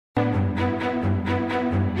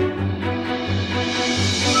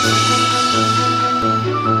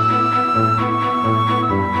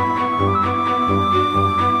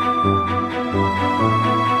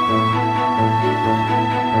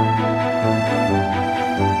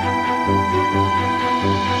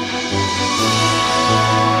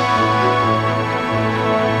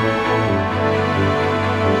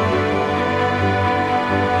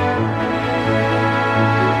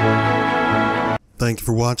Thank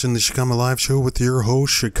you for watching the Shikama Live Show with your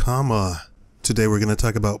host, Shikama. Today we're going to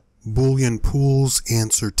talk about bullion pools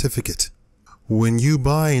and certificate. When you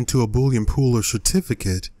buy into a bullion pool or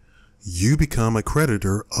certificate, you become a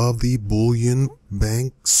creditor of the bullion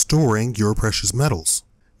bank storing your precious metals.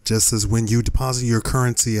 Just as when you deposit your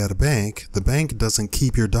currency at a bank, the bank doesn't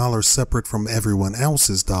keep your dollars separate from everyone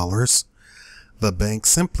else's dollars. The bank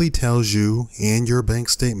simply tells you in your bank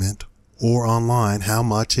statement or online how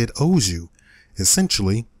much it owes you.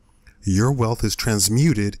 Essentially, your wealth is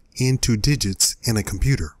transmuted into digits in a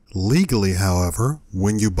computer. Legally, however,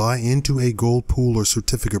 when you buy into a gold pool or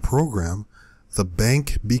certificate program, the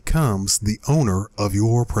bank becomes the owner of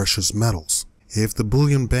your precious metals. If the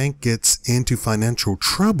bullion bank gets into financial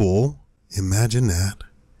trouble, imagine that,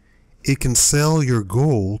 it can sell your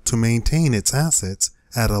gold to maintain its assets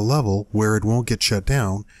at a level where it won't get shut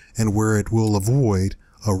down and where it will avoid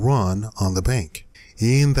a run on the bank.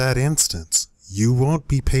 In that instance, you won't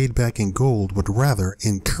be paid back in gold, but rather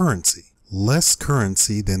in currency. Less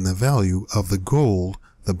currency than the value of the gold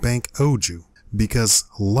the bank owed you. Because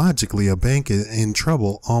logically, a bank in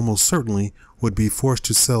trouble almost certainly would be forced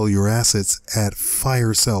to sell your assets at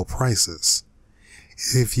fire sale prices.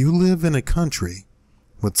 If you live in a country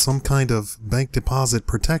with some kind of bank deposit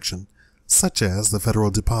protection, such as the Federal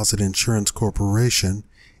Deposit Insurance Corporation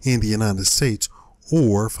in the United States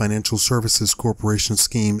or Financial Services Corporation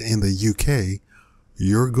scheme in the UK,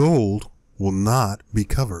 your gold will not be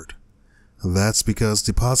covered. That's because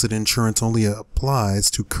deposit insurance only applies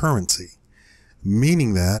to currency,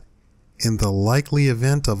 meaning that in the likely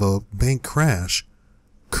event of a bank crash,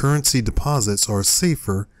 currency deposits are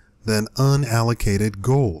safer than unallocated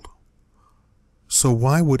gold. So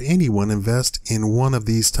why would anyone invest in one of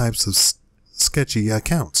these types of sketchy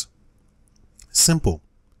accounts? Simple.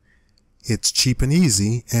 It's cheap and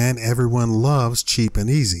easy, and everyone loves cheap and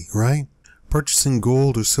easy, right? Purchasing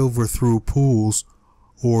gold or silver through pools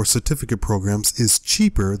or certificate programs is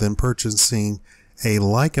cheaper than purchasing a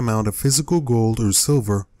like amount of physical gold or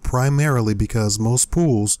silver, primarily because most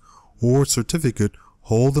pools or certificate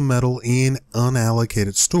hold the metal in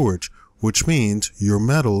unallocated storage, which means your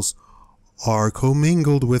metals are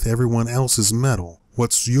commingled with everyone else's metal.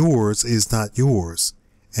 What's yours is not yours,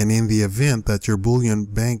 and in the event that your bullion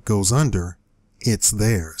bank goes under, it's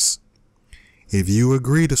theirs. If you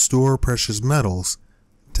agree to store precious metals,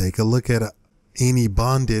 take a look at any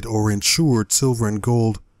bonded or insured silver and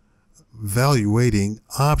gold valuating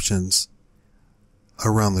options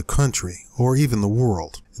around the country or even the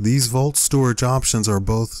world. These vault storage options are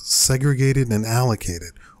both segregated and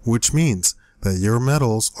allocated, which means that your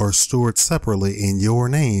metals are stored separately in your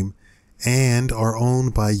name and are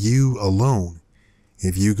owned by you alone.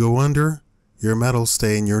 If you go under, your metals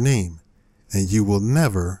stay in your name, and you will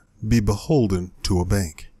never be beholden to a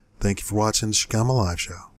bank. Thank you for watching the Shikama Live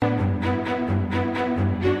Show.